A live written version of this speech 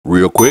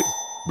Real quick,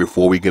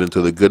 before we get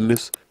into the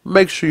goodness,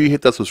 make sure you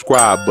hit that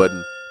subscribe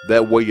button.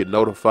 That way you're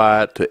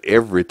notified to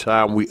every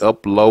time we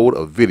upload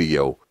a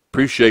video.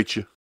 Appreciate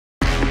you.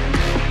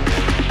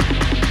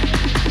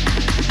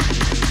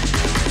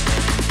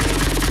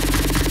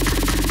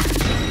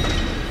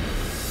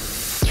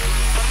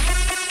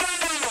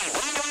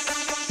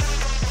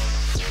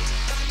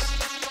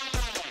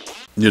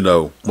 You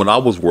know, when I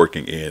was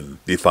working in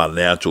the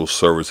financial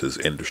services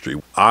industry,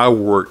 I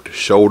worked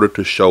shoulder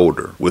to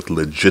shoulder with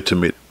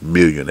legitimate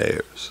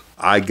millionaires.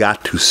 I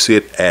got to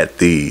sit at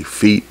the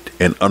feet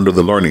and under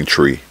the learning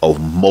tree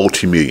of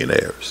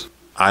multimillionaires.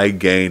 I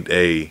gained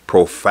a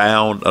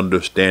profound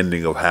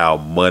understanding of how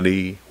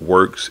money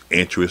works,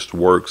 interest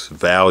works,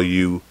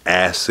 value,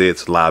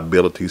 assets,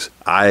 liabilities.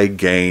 I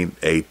gained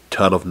a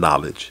ton of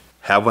knowledge.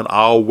 Haven't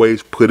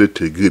always put it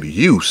to good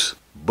use,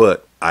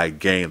 but I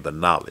gained the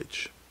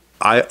knowledge.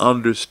 I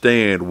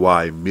understand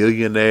why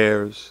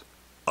millionaires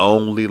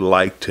only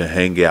like to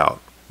hang out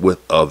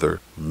with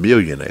other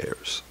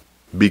millionaires,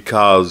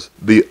 because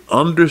the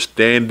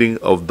understanding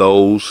of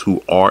those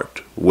who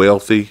aren't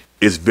wealthy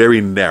is very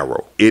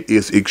narrow. It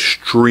is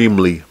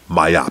extremely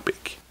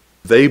myopic.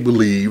 They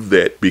believe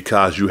that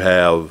because you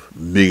have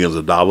millions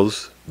of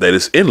dollars, that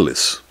it's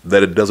endless,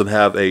 that it doesn't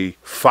have a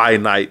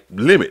finite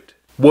limit.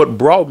 What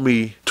brought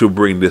me to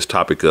bring this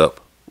topic up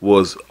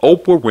was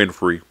Oprah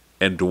Winfrey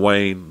and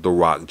Dwayne "The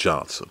Rock"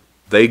 Johnson.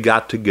 They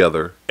got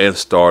together and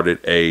started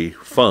a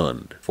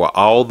fund for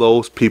all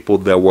those people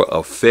that were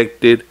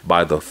affected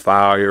by the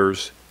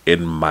fires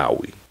in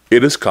Maui.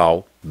 It is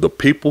called the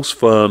People's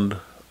Fund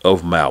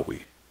of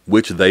Maui,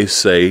 which they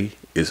say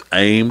is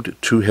aimed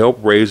to help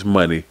raise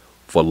money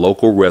for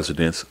local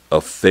residents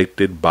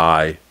affected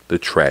by the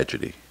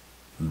tragedy.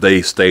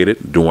 They stated,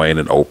 Dwayne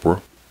and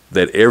Oprah,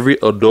 that every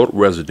adult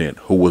resident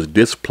who was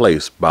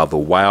displaced by the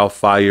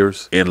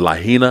wildfires in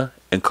Lahaina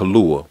and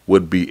Kailua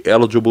would be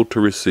eligible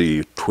to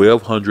receive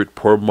 $1,200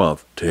 per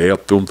month to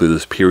help them through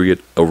this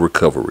period of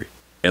recovery.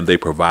 And they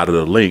provided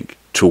a link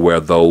to where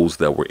those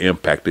that were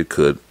impacted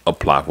could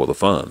apply for the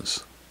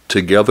funds.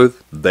 Together,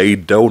 they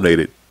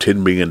donated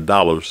 $10 million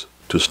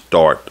to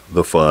start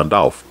the fund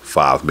off,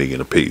 $5 million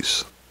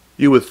apiece.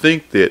 You would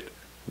think that,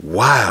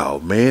 wow,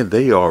 man,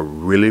 they are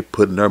really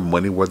putting their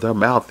money where their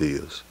mouth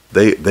is.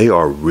 They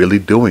are really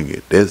doing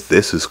it.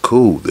 This is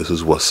cool. This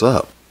is what's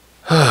up.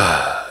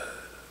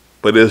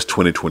 But it's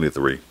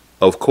 2023.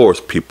 Of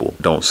course, people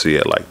don't see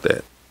it like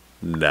that.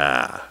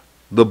 Nah,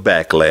 the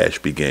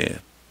backlash began.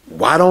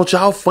 Why don't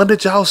y'all fund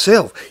it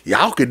yourself?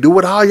 Y'all can do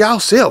it all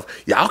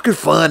yourself. Y'all can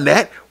fund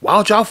that. Why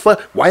don't y'all fund?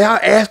 Why y'all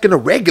asking the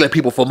regular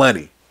people for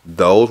money?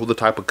 Those were the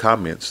type of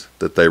comments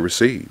that they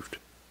received.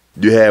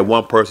 You had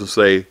one person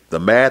say,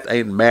 the math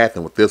ain't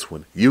mathing with this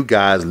one. You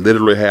guys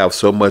literally have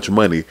so much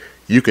money,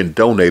 you can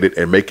donate it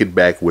and make it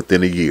back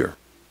within a year.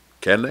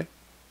 Can they?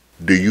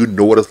 Do you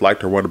know what it's like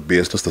to run a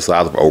business the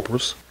size of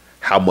Oprah's?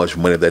 How much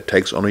money that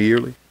takes on a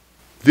yearly?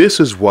 This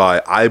is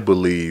why I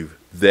believe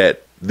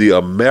that the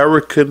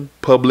American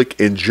public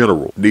in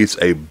general needs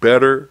a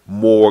better,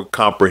 more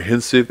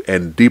comprehensive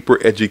and deeper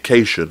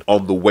education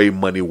on the way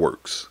money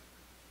works.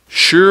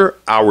 Sure,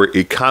 our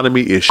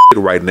economy is shit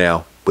right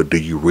now, but do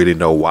you really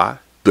know why?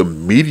 The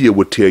media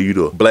would tell you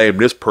to blame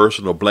this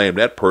person or blame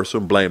that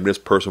person, blame this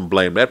person,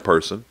 blame that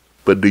person.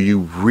 But do you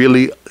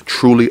really,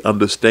 truly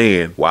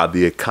understand why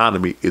the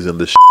economy is in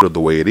the shit of the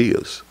way it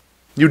is?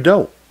 You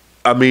don't.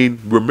 I mean,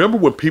 remember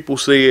when people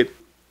said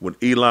when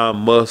Elon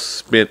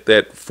Musk spent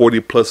that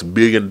 $40+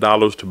 billion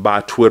to buy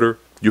Twitter,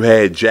 you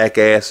had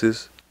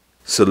jackasses,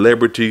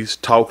 celebrities,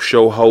 talk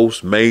show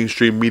hosts,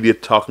 mainstream media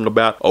talking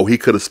about, oh, he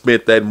could have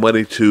spent that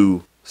money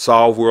to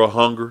solve world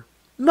hunger.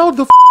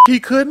 No, he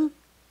couldn't.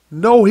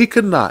 No, he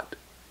could not.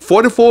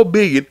 44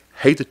 billion,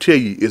 hate to tell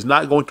you, is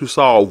not going to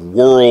solve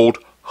world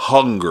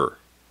hunger.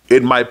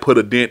 It might put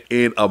a dent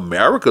in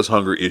America's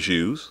hunger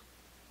issues,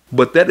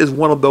 but that is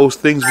one of those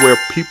things where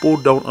people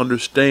don't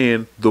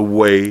understand the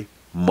way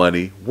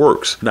money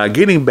works. Now,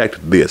 getting back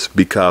to this,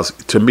 because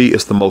to me,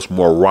 it's the most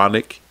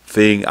moronic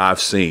thing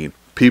I've seen.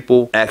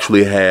 People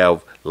actually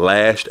have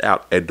lashed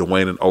out at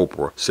Dwayne and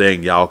Oprah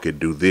saying, y'all can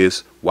do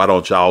this. Why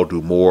don't y'all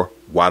do more?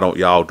 Why don't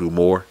y'all do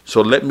more?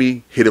 So let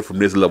me hit it from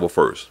this level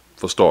first.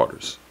 For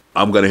starters,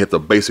 I'm going to hit the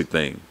basic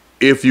thing.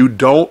 If you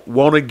don't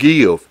want to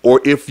give,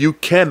 or if you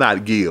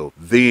cannot give,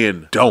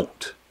 then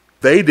don't.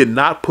 They did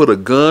not put a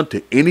gun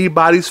to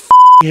anybody's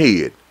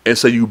head and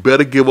say, you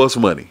better give us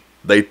money.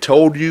 They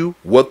told you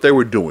what they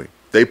were doing.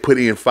 They put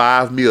in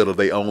 $5 million of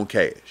their own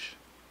cash.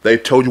 They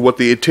told you what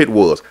the intent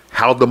was,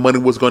 how the money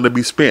was going to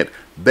be spent.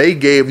 They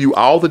gave you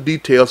all the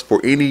details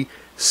for any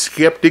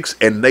skeptics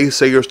and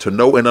naysayers to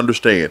know and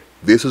understand.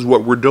 This is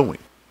what we're doing.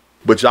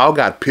 But y'all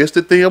got pissed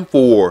at them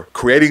for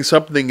creating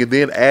something and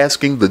then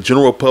asking the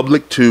general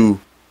public to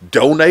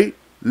donate?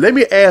 Let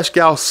me ask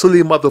y'all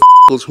silly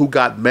motherfuckers who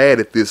got mad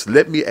at this.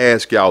 Let me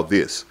ask y'all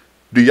this.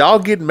 Do y'all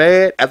get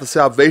mad at the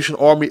Salvation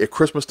Army at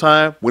Christmas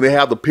time when they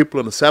have the people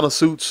in the Santa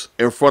suits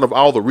in front of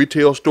all the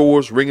retail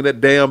stores ringing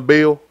that damn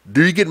bell?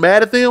 Do you get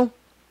mad at them?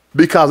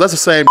 Because that's the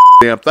same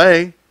damn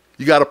thing.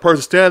 You got a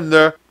person standing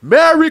there,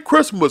 Merry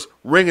Christmas,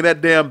 ringing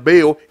that damn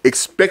bell,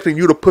 expecting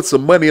you to put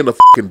some money in the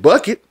fucking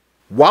bucket.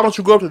 Why don't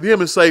you go up to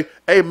them and say,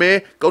 hey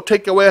man, go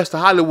take your ass to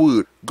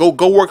Hollywood. Go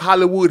work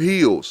Hollywood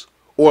Hills.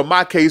 Or in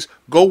my case,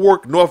 go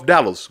work North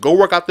Dallas. Go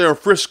work out there in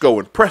Frisco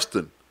and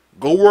Preston.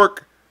 Go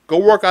work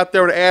out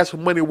there and ask for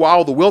money while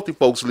all the wealthy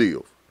folks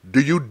live. Do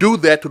you do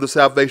that to the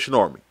Salvation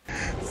Army?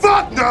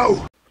 Fuck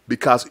no!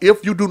 Because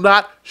if you do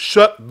not,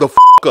 shut the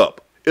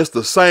up. It's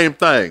the same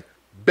thing.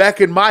 Back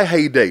in my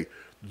heyday,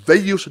 they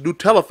used to do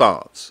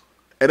telethons.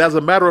 And as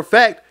a matter of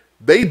fact,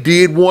 they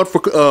did one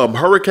for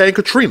Hurricane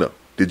Katrina.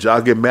 Did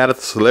y'all get mad at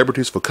the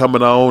celebrities for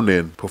coming on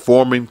and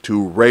performing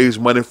to raise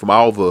money from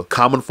all the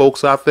common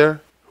folks out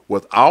there?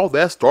 With all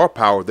that star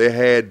power they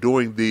had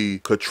during the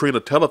Katrina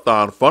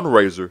telethon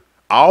fundraiser,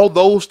 all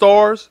those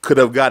stars could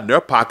have gotten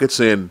their pockets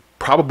and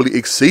probably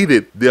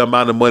exceeded the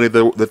amount of money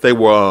that they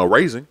were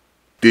raising.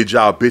 Did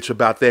y'all bitch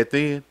about that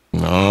then?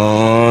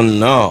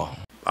 No.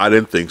 I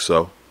didn't think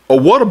so. Or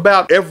what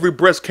about every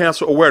Breast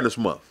Cancer Awareness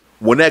Month?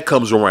 When that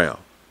comes around,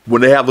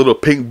 when they have little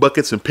pink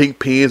buckets and pink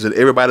pens and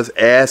everybody's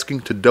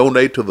asking to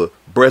donate to the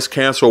breast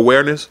cancer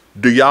awareness,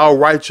 do y'all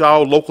write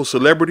y'all local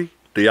celebrity?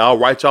 Do y'all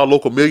write y'all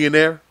local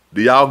millionaire?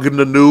 Do y'all get in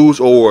the news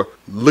or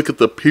look at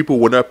the people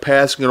when they're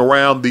passing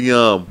around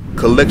the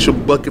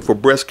collection bucket for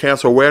breast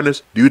cancer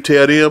awareness? Do you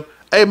tell them,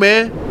 hey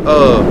man,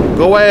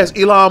 go ask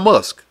Elon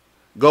Musk.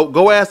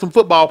 Go ask some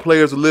football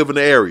players that live in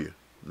the area.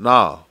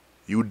 Nah,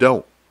 you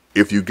don't.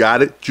 If you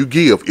got it, you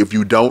give. If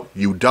you don't,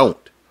 you don't.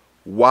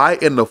 Why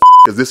in the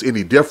is this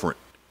any different?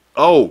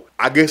 Oh,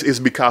 I guess it's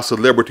because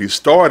celebrities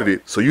started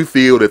it, so you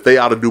feel that they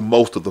ought to do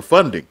most of the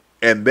funding.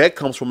 And that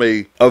comes from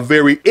a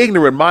very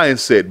ignorant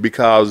mindset,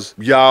 because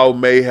y'all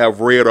may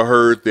have read or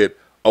heard that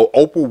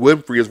Oprah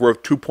Winfrey is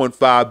worth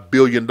 $2.5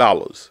 billion.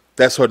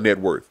 That's her net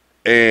worth.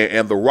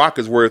 And The Rock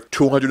is worth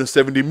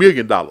 $270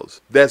 million.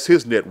 That's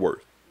his net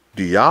worth.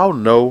 Do y'all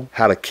know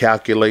how to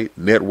calculate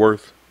net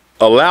worth?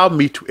 Allow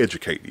me to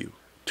educate you.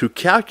 To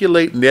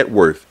calculate net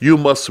worth, you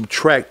must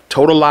subtract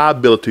total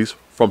liabilities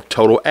from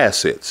total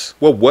assets.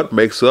 Well, what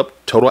makes up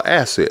total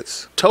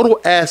assets? Total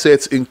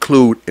assets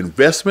include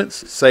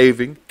investments,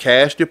 saving,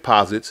 cash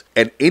deposits,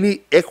 and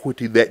any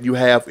equity that you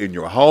have in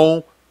your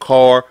home,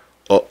 car,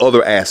 or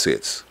other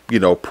assets. You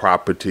know,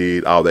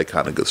 property, all that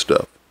kind of good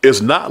stuff.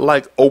 It's not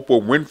like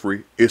Oprah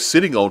Winfrey is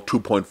sitting on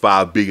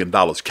 $2.5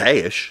 billion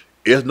cash.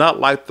 It's not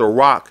like The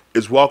Rock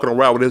is walking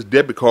around with his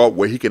debit card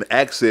where he can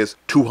access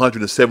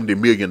 $270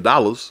 million.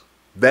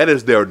 That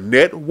is their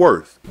net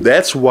worth.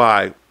 That's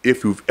why,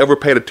 if you've ever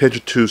paid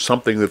attention to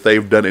something that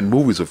they've done in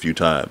movies a few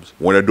times,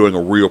 when they're doing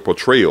a real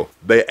portrayal,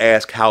 they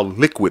ask how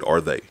liquid are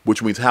they,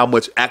 which means how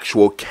much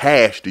actual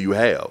cash do you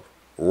have.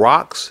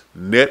 Rock's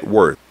net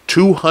worth,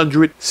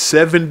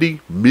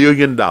 $270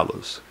 million.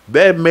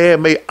 That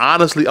man may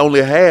honestly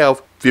only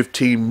have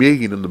 $15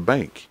 million in the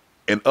bank.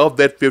 And of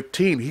that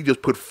 15, he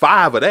just put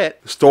 5 of that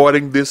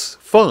starting this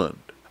fund.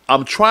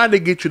 I'm trying to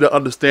get you to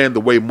understand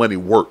the way money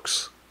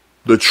works.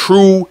 The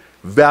true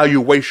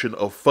valuation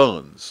of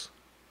funds.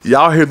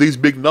 Y'all hear these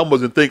big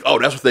numbers and think, oh,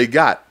 that's what they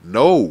got.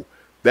 No,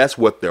 that's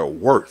what they're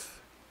worth.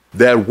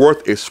 That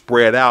worth is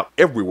spread out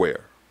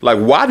everywhere. Like,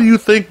 why do you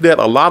think that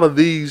a lot of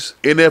these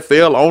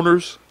NFL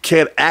owners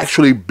can't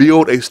actually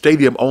build a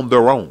stadium on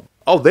their own?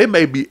 Oh, they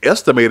may be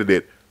estimated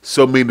at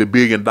so many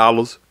 $billion,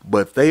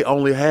 but they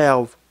only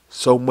have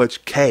so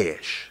much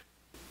cash.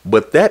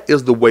 But that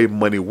is the way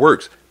money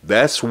works.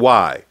 That's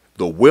why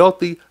the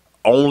wealthy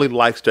only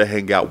likes to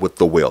hang out with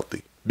the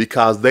wealthy,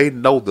 because they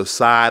know the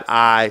side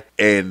eye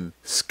and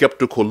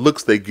skeptical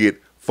looks they get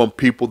from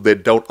people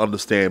that don't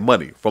understand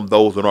money, from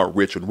those that aren't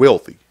rich and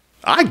wealthy.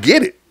 I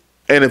get it.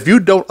 And if you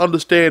don't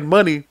understand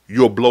money,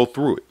 you'll blow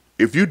through it.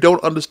 If you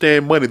don't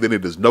understand money, then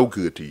it is no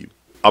good to you.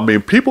 I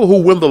mean, people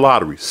who win the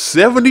lottery,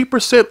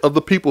 70% of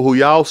the people who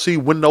y'all see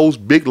win those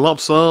big lump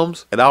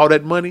sums and all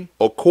that money,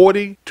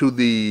 according to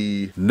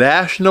the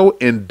National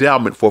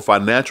Endowment for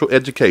Financial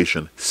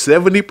Education,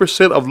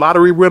 70% of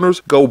lottery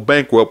winners go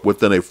bankrupt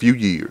within a few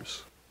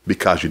years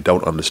because you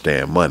don't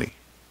understand money.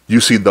 You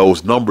see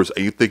those numbers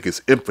and you think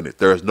it's infinite.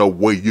 There's no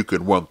way you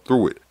can run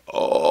through it.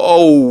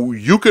 Oh,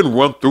 you can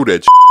run through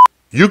that.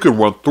 You can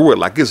run through it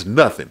like it's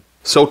nothing.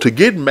 So to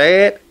get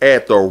mad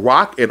at The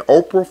Rock and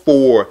Oprah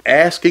for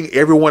asking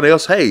everyone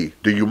else, hey,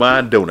 do you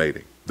mind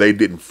donating? They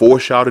didn't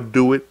force y'all to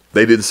do it.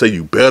 They didn't say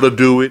you better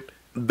do it.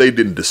 They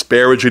didn't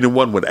disparage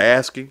anyone when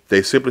asking.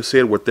 They simply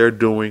said what they're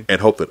doing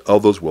and hope that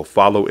others will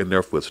follow in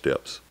their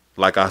footsteps.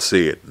 Like I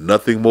said,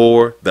 nothing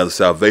more than the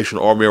Salvation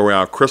Army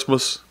around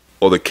Christmas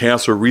or the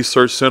Cancer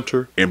Research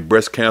Center in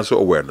Breast Cancer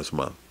Awareness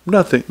Month.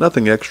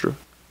 Nothing extra.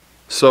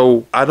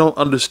 So I don't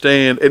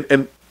understand,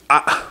 and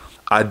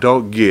I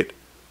don't get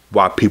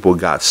why people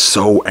got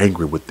so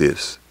angry with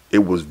this.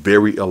 It was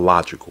very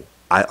illogical.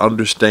 I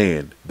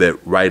understand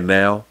that right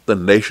now the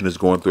nation is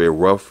going through a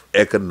rough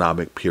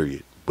economic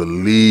period.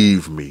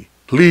 Believe me,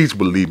 please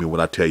believe me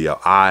when I tell you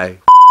I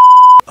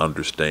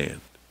understand.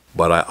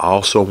 But I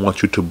also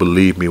want you to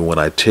believe me when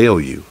I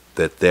tell you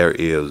that there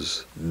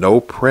is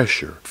no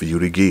pressure for you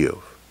to give.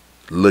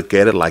 Look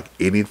at it like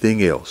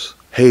anything else.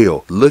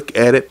 Hell, look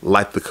at it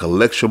like the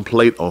collection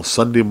plate on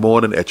Sunday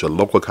morning at your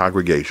local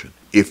congregation.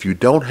 If you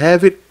don't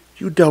have it,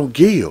 you don't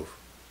give.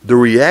 The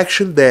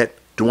reaction that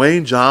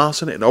Dwayne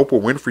Johnson and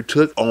Oprah Winfrey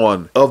took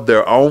on of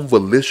their own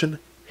volition,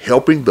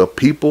 helping the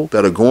people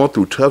that are going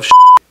through tough shit,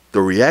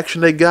 the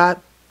reaction they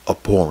got,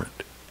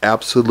 abhorrent.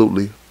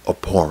 Absolutely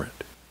abhorrent.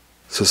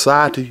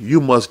 Society, you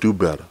must do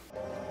better.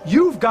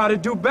 You've got to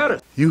do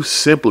better. You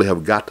simply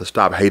have got to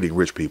stop hating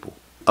rich people.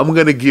 I'm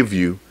going to give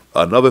you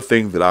another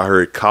thing that I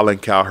heard Colin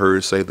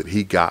Cowherd say that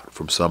he got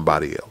from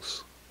somebody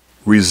else.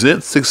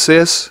 Resent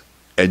success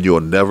and you'll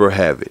never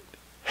have it.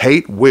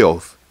 Hate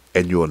wealth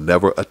and you'll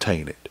never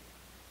attain it.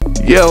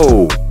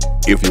 Yo,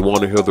 if you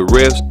want to hear the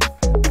rest,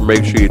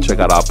 make sure you check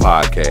out our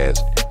podcast.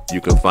 You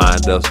can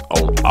find us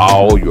on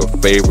all your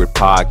favorite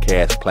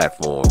podcast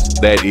platforms.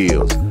 That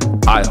is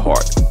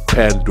iHeart,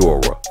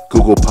 Pandora,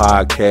 Google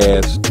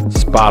Podcasts,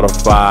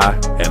 Spotify,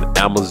 and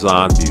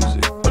Amazon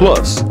Music.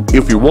 Plus,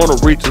 if you want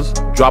to reach us,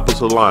 drop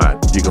us a line.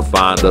 You can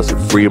find us at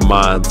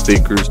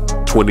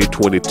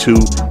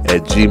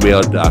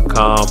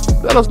freemindthinkers2022@gmail.com.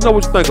 Let us know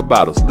what you think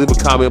about us. Leave a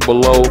comment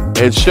below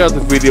and share the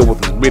video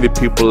with as many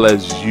people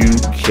as you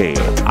can.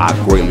 I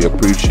greatly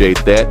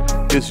appreciate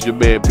that. This is your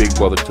man, Big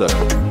Brother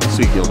Tucker.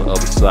 See you on the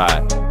other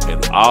side.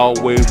 And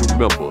always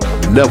remember,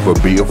 never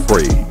be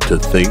afraid to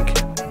think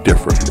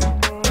differently.